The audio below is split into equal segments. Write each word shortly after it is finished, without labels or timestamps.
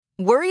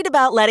Worried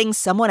about letting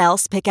someone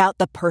else pick out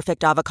the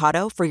perfect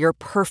avocado for your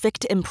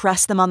perfect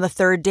impress them on the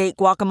third date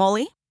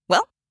guacamole?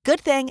 Well, good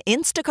thing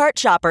Instacart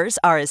shoppers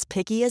are as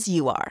picky as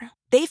you are.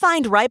 They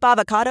find ripe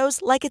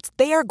avocados like it's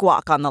their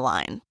guac on the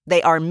line.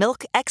 They are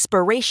milk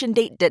expiration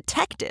date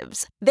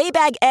detectives. They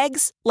bag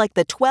eggs like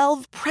the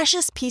 12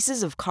 precious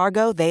pieces of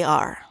cargo they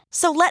are.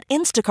 So let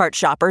Instacart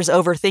shoppers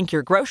overthink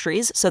your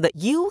groceries so that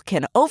you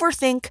can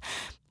overthink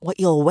what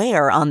you'll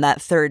wear on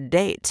that third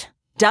date.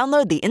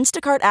 Download the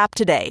Instacart app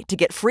today to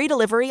get free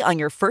delivery on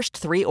your first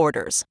 3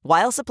 orders,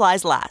 while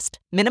supplies last.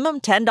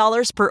 Minimum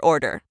 $10 per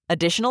order.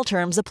 Additional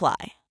terms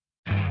apply.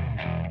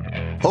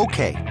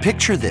 Okay,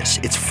 picture this.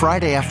 It's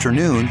Friday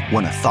afternoon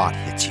when a thought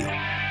hits you.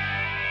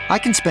 I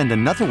can spend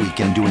another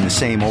weekend doing the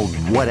same old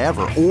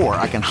whatever, or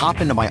I can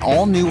hop into my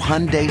all-new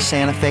Hyundai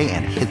Santa Fe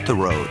and hit the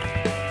road.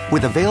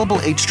 With available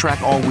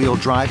H-Track all-wheel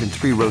drive and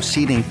 3-row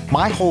seating,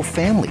 my whole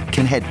family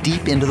can head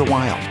deep into the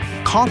wild.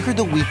 Conquer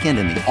the weekend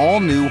in the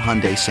all-new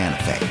Hyundai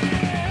Santa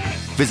Fe.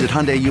 Visit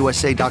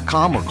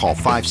HyundaiUSA.com or call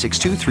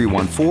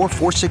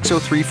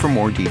 562-314-4603 for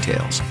more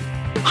details.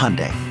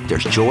 Hyundai,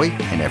 there's joy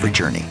in every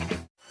journey.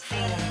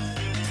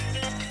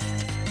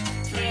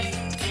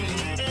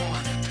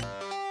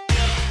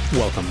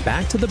 Welcome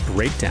back to The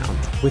Breakdown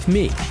with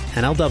me,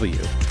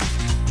 NLW.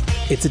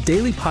 It's a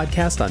daily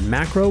podcast on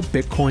macro,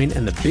 Bitcoin,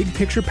 and the big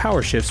picture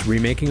power shifts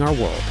remaking our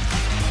world.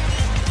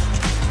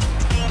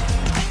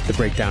 The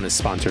Breakdown is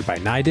sponsored by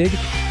NYDIG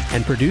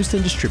and produced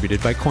and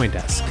distributed by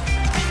CoinDesk.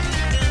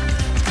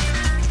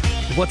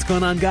 What's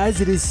going on,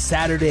 guys? It is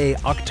Saturday,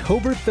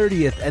 October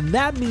 30th, and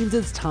that means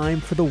it's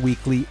time for the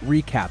weekly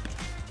recap.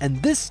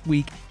 And this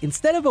week,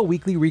 instead of a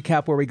weekly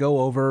recap where we go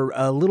over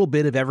a little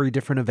bit of every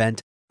different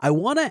event, I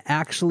want to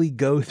actually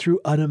go through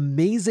an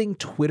amazing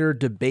Twitter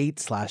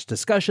debate /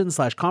 discussion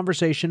 /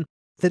 conversation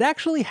that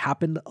actually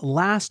happened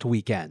last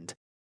weekend.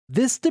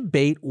 This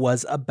debate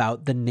was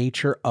about the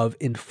nature of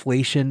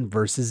inflation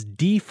versus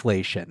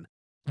deflation.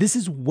 This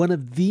is one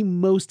of the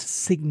most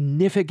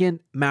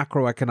significant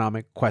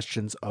macroeconomic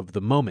questions of the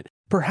moment,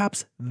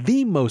 perhaps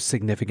the most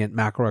significant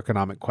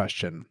macroeconomic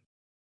question.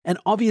 And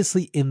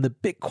obviously in the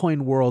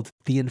Bitcoin world,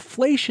 the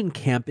inflation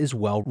camp is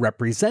well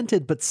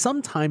represented, but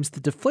sometimes the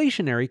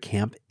deflationary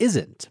camp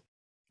isn't.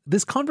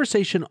 This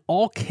conversation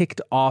all kicked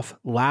off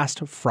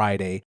last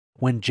Friday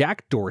when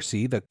Jack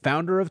Dorsey, the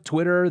founder of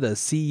Twitter, the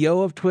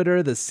CEO of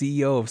Twitter, the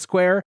CEO of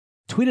Square,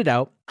 tweeted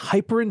out,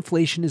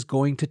 "Hyperinflation is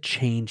going to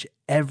change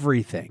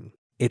everything.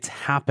 It's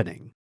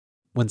happening."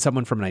 When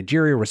someone from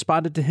Nigeria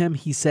responded to him,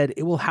 he said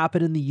it will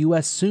happen in the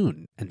US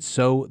soon, and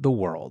so the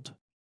world.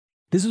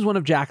 This is one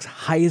of Jack's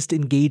highest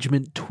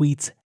engagement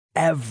tweets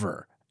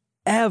ever.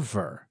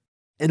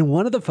 And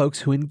one of the folks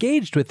who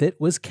engaged with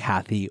it was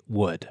Cathie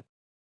Wood.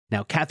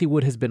 Now, Cathie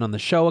Wood has been on the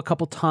show a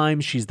couple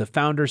times. She's the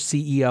founder,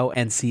 CEO,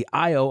 and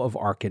CIO of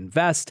ARK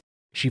Invest.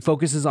 She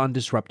focuses on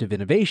disruptive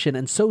innovation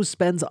and so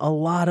spends a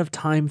lot of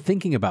time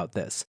thinking about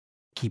this.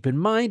 Keep in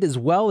mind, as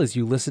well as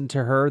you listen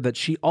to her, that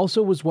she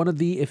also was one of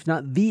the, if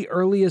not the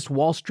earliest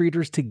Wall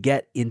Streeters to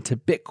get into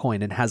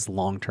Bitcoin and has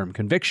long-term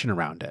conviction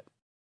around it.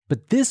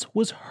 But this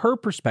was her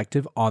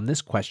perspective on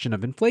this question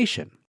of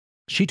inflation.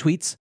 She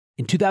tweets,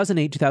 "In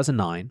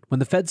 2008-2009, when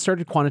the Fed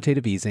started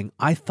quantitative easing,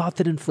 I thought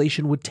that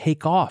inflation would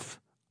take off.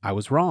 I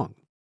was wrong.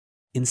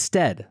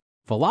 Instead,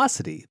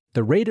 velocity,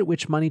 the rate at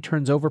which money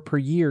turns over per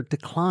year,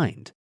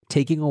 declined,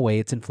 taking away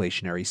its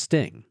inflationary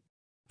sting.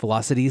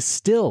 Velocity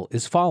still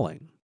is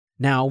falling.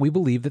 Now, we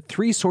believe that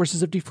 3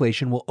 sources of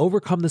deflation will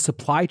overcome the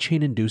supply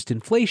chain-induced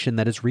inflation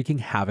that is wreaking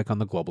havoc on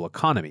the global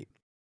economy.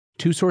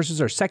 2 sources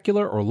are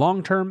secular or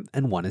long-term,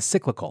 and 1 is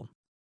cyclical.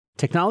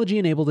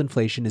 Technology-enabled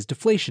inflation is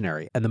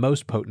deflationary and the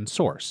most potent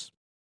source.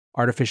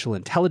 Artificial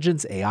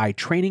intelligence, AI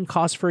training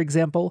costs, for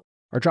example,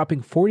 are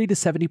dropping 40 to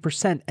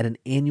 70% at an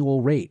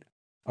annual rate,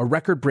 a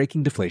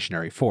record-breaking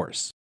deflationary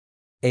force.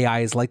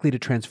 AI is likely to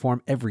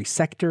transform every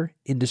sector,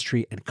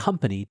 industry, and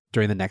company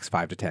during the next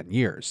 5 to 10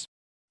 years.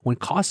 When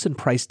costs and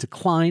price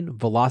decline,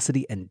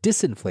 velocity and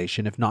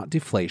disinflation, if not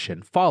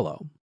deflation,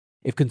 follow.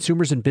 If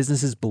consumers and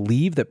businesses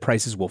believe that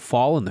prices will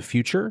fall in the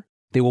future,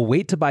 they will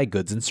wait to buy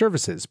goods and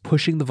services,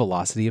 pushing the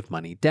velocity of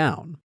money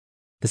down.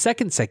 The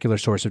second secular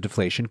source of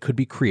deflation could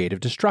be creative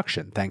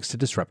destruction, thanks to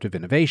disruptive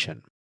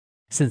innovation.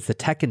 Since the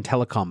tech and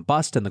telecom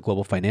bust and the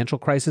global financial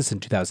crisis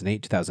in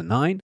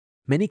 2008-2009,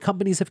 many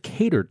companies have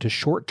catered to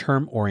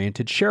short-term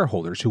oriented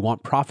shareholders who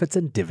want profits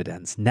and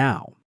dividends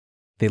now.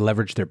 They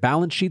leverage their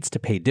balance sheets to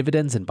pay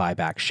dividends and buy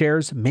back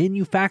shares,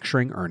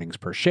 manufacturing earnings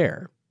per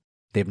share.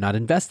 They have not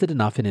invested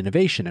enough in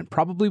innovation and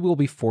probably will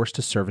be forced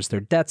to service their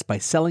debts by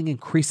selling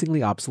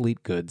increasingly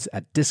obsolete goods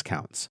at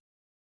discounts.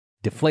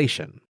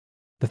 Deflation.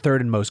 The third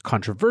and most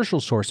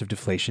controversial source of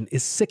deflation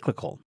is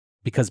cyclical.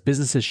 Because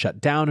businesses shut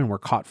down and were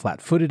caught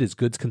flat-footed as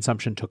goods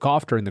consumption took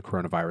off during the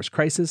coronavirus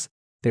crisis,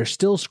 they're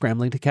still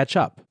scrambling to catch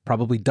up,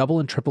 probably double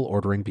and triple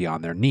ordering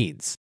beyond their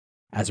needs.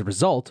 As a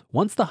result,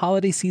 once the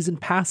holiday season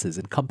passes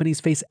and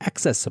companies face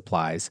excess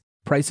supplies,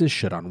 prices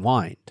should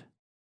unwind.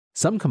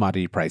 Some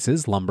commodity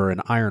prices, lumber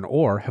and iron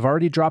ore, have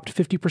already dropped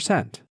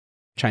 50%.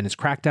 China's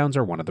crackdowns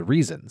are one of the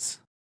reasons.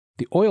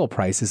 The oil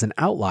price is an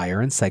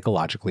outlier and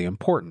psychologically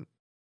important.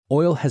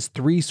 Oil has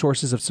 3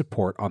 sources of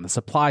support on the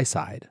supply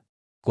side.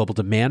 Global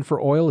demand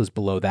for oil is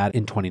below that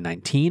in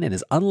 2019 and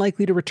is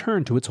unlikely to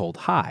return to its old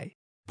high,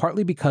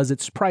 partly because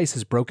its price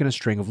has broken a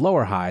string of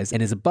lower highs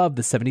and is above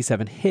the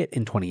 77 hit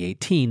in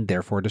 2018,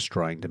 therefore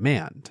destroying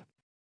demand.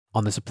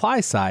 On the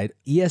supply side,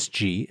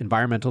 ESG,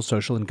 environmental,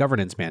 social, and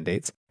governance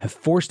mandates, have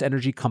forced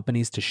energy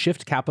companies to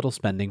shift capital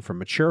spending from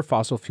mature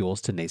fossil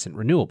fuels to nascent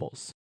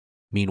renewables.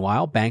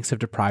 Meanwhile, banks have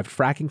deprived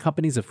fracking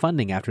companies of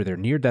funding after their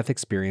near-death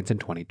experience in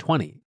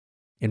 2020.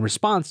 In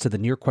response to the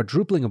near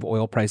quadrupling of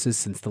oil prices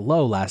since the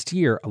low last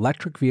year,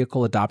 electric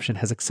vehicle adoption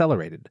has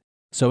accelerated,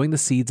 sowing the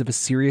seeds of a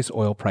serious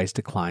oil price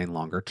decline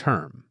longer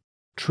term.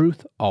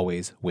 Truth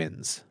always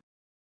wins.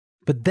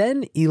 But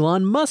then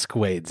Elon Musk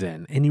wades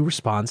in, and he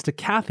responds to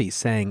Cathie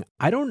saying,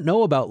 "I don't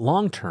know about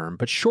long-term,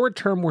 but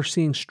short-term we're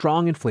seeing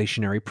strong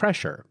inflationary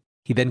pressure."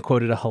 He then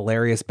quoted a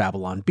hilarious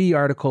Babylon Bee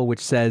article which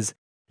says,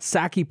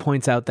 "Psaki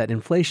points out that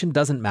inflation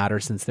doesn't matter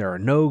since there are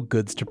no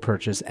goods to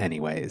purchase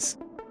anyways."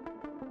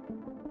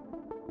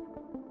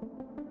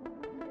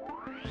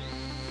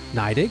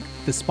 NYDIG,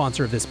 the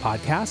sponsor of this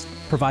podcast,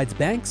 provides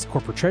banks,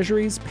 corporate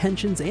treasuries,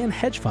 pensions, and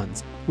hedge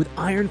funds with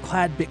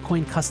ironclad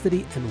Bitcoin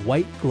custody and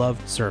white glove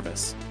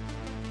service.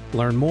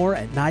 Learn more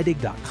at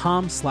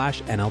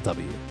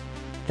NYDIG.com/NLW.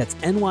 That's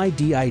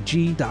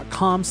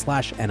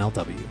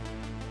NYDIG.com/NLW.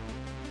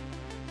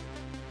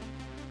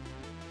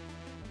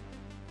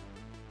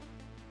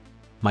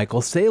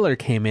 Michael Saylor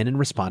came in and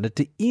responded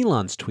to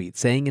Elon's tweet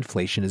saying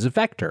inflation is a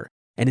vector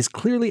and is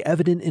clearly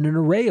evident in an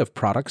array of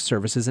products,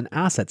 services, and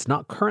assets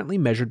not currently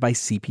measured by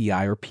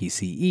CPI or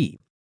PCE.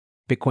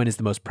 Bitcoin is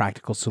the most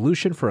practical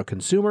solution for a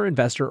consumer,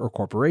 investor, or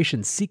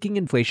corporation seeking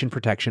inflation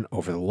protection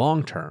over the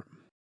long term.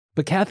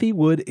 But Cathie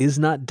Wood is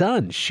not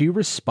done. She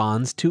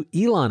responds to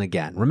Elon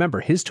again. Remember,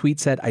 his tweet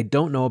said, "I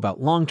don't know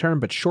about long-term,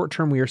 but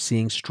short-term we are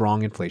seeing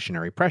strong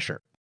inflationary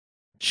pressure."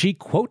 She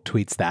quote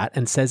tweets that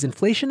and says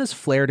inflation has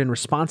flared in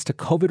response to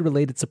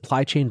COVID-related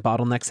supply chain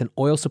bottlenecks and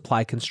oil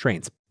supply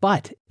constraints.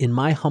 But, in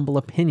my humble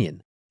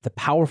opinion, the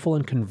powerful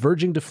and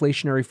converging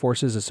deflationary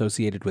forces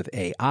associated with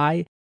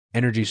AI,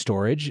 energy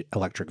storage,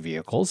 electric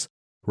vehicles,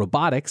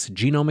 robotics,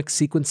 genomic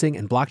sequencing,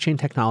 and blockchain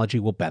technology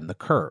will bend the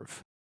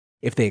curve.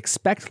 If they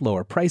expect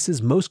lower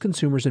prices, most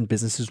consumers and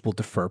businesses will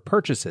defer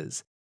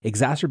purchases,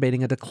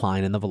 exacerbating a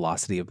decline in the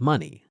velocity of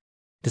money.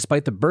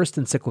 Despite the burst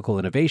in cyclical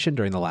innovation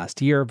during the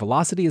last year,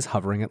 velocity is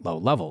hovering at low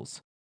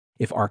levels.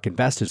 If ARK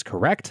Invest is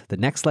correct, the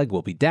next leg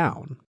will be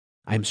down.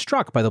 I am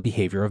struck by the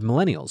behavior of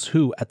millennials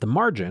who, at the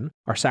margin,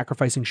 are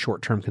sacrificing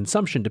short-term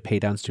consumption to pay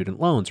down student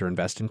loans or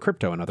invest in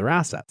crypto and other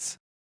assets.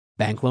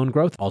 Bank loan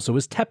growth also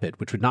is tepid,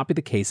 which would not be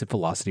the case if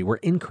velocity were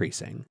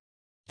increasing.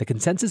 The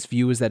consensus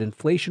view is that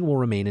inflation will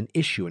remain an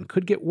issue and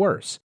could get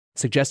worse,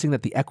 suggesting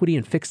that the equity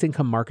and fixed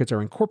income markets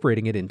are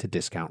incorporating it into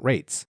discount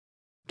rates.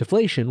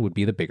 Deflation would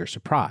be the bigger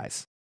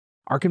surprise.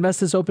 ARK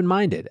Invest is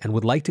open-minded and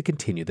would like to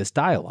continue this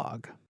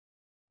dialogue.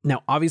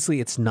 Now,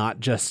 obviously, it's not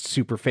just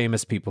super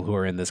famous people who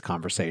are in this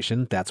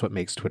conversation. That's what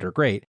makes Twitter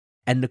great.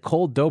 And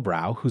Nicole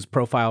Dobrow, whose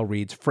profile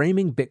reads,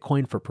 "Framing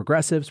Bitcoin for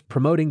Progressives,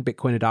 Promoting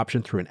Bitcoin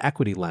Adoption Through an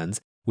Equity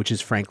Lens," which is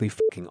frankly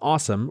fucking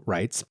awesome,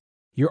 writes,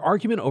 "Your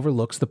argument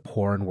overlooks the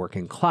poor and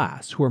working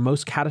class, who are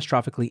most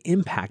catastrophically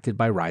impacted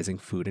by rising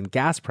food and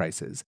gas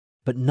prices,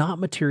 but not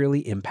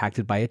materially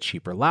impacted by a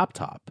cheaper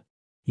laptop.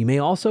 You may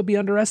also be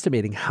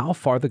underestimating how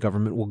far the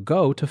government will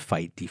go to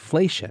fight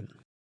deflation."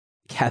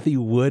 Cathie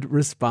Wood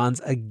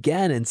responds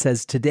again and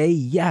says, "Today,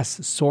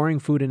 yes, soaring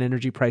food and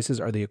energy prices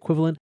are the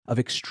equivalent of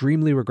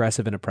extremely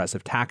regressive and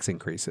oppressive tax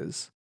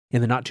increases.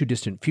 In the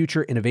not-too-distant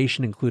future,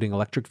 innovation, including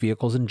electric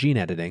vehicles and gene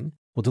editing,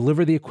 will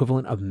deliver the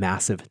equivalent of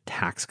massive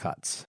tax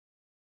cuts."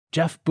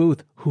 Jeff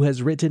Booth, who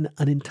has written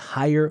an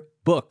entire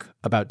book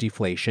about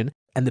deflation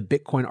and the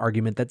Bitcoin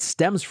argument that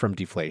stems from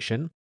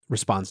deflation,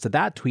 responds to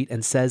that tweet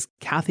and says,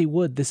 "Cathie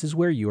Wood, this is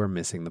where you are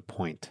missing the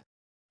point.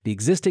 The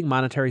existing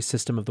monetary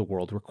system of the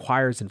world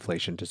requires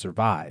inflation to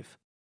survive.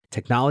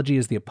 Technology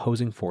is the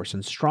opposing force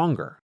and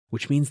stronger,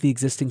 which means the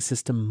existing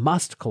system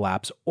must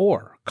collapse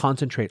or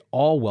concentrate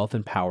all wealth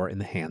and power in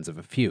the hands of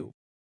a few."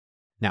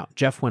 Now,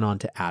 Jeff went on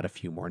to add a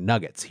few more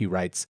nuggets. He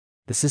writes,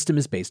 "The system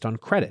is based on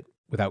credit.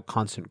 Without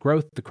constant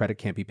growth, the credit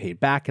can't be paid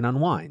back and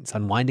unwinds,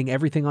 unwinding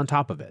everything on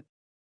top of it.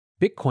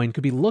 Bitcoin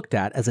could be looked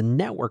at as a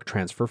network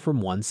transfer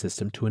from one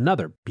system to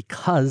another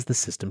because the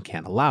system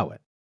can't allow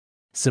it.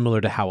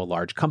 Similar to how a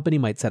large company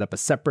might set up a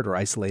separate or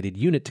isolated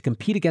unit to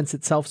compete against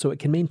itself so it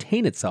can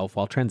maintain itself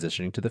while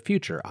transitioning to the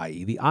future,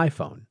 i.e. the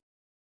iPhone.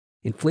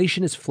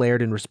 Inflation is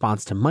flared in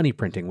response to money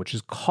printing, which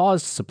has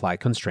caused supply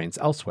constraints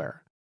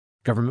elsewhere.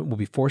 Government will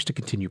be forced to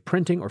continue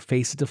printing or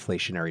face a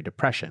deflationary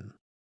depression.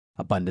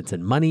 Abundance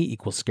in money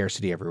equals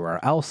scarcity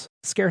everywhere else.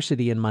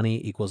 Scarcity in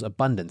money equals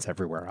abundance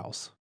everywhere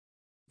else."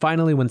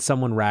 Finally, when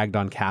someone ragged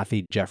on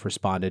Cathie, Jeff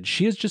responded,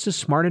 "She is just a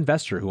smart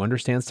investor who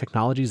understands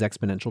technology's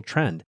exponential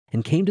trend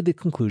and came to the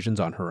conclusions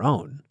on her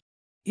own.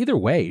 Either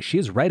way, she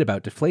is right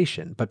about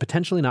deflation, but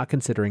potentially not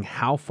considering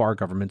how far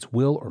governments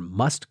will or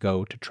must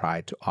go to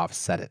try to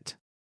offset it."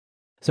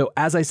 So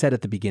as I said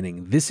at the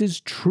beginning, this is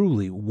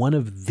truly one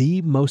of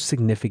the most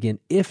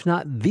significant, if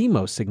not the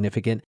most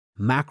significant,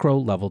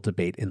 macro-level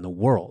debate in the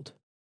world.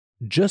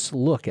 Just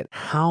look at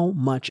how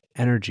much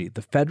energy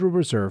the Federal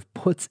Reserve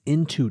puts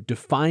into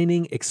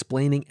defining,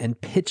 explaining,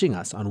 and pitching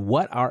us on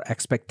what our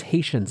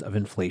expectations of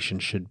inflation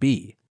should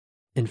be.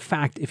 In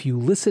fact, if you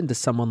listen to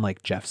someone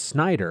like Jeff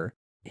Snyder,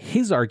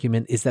 his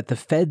argument is that the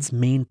Fed's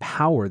main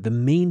power, the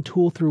main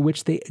tool through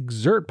which they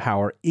exert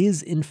power,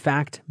 is in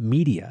fact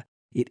media.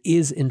 It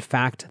is in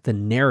fact the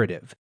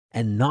narrative,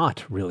 and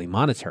not really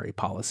monetary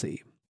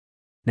policy.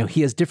 Now,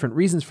 he has different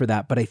reasons for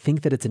that, but I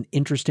think that it's an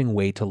interesting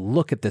way to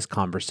look at this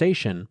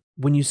conversation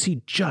when you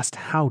see just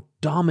how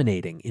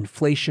dominating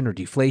inflation or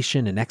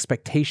deflation and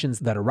expectations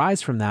that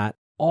arise from that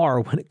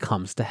are when it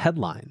comes to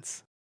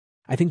headlines.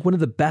 I think one of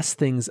the best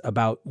things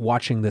about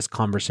watching this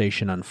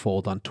conversation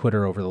unfold on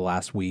Twitter over the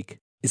last week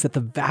is that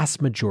the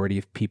vast majority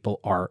of people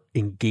are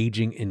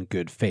engaging in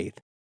good faith.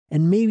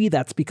 And maybe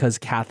that's because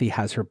Cathie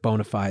has her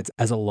bona fides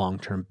as a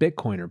long-term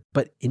Bitcoiner,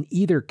 but in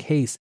either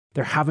case,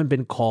 there haven't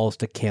been calls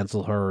to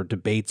cancel her or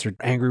debates or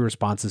angry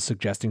responses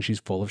suggesting she's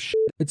full of shit.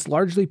 It's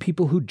largely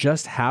people who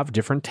just have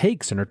different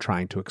takes and are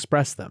trying to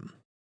express them.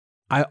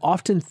 I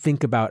often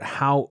think about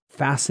how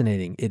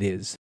fascinating it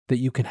is that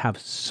you can have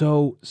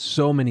so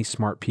many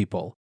smart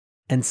people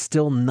and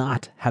still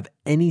not have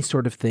any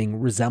sort of thing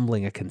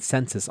resembling a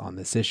consensus on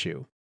this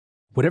issue.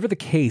 Whatever the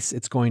case,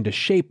 it's going to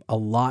shape a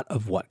lot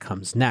of what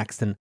comes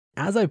next. And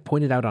as I've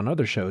pointed out on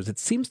other shows, it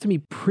seems to me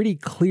pretty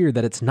clear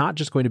that it's not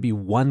just going to be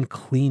one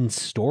clean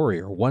story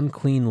or one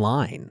clean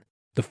line.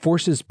 The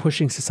forces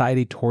pushing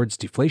society towards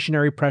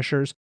deflationary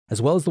pressures, as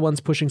well as the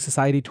ones pushing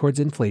society towards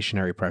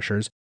inflationary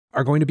pressures,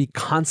 are going to be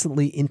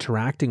constantly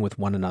interacting with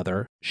one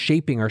another,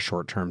 shaping our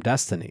short-term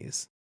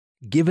destinies.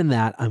 Given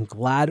that, I'm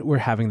glad we're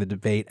having the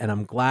debate, and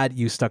I'm glad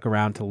you stuck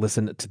around to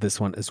listen to this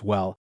one as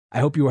well. I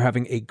hope you are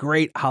having a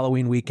great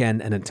Halloween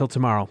weekend, and until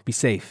tomorrow, be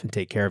safe and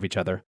take care of each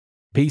other.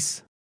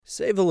 Peace.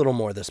 Save a little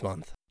more this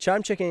month.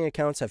 Chime checking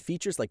accounts have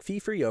features like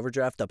fee-free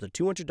overdraft up to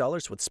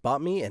 $200 with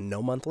SpotMe and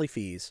no monthly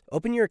fees.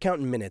 Open your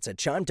account in minutes at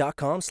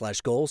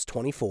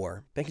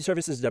chime.com/goals24. Banking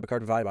services, debit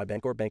card provided by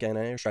Bancorp, Bank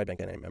N.A. or Stride Bank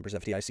N.A. Members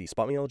FDIC.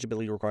 SpotMe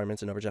eligibility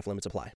requirements and overdraft limits apply.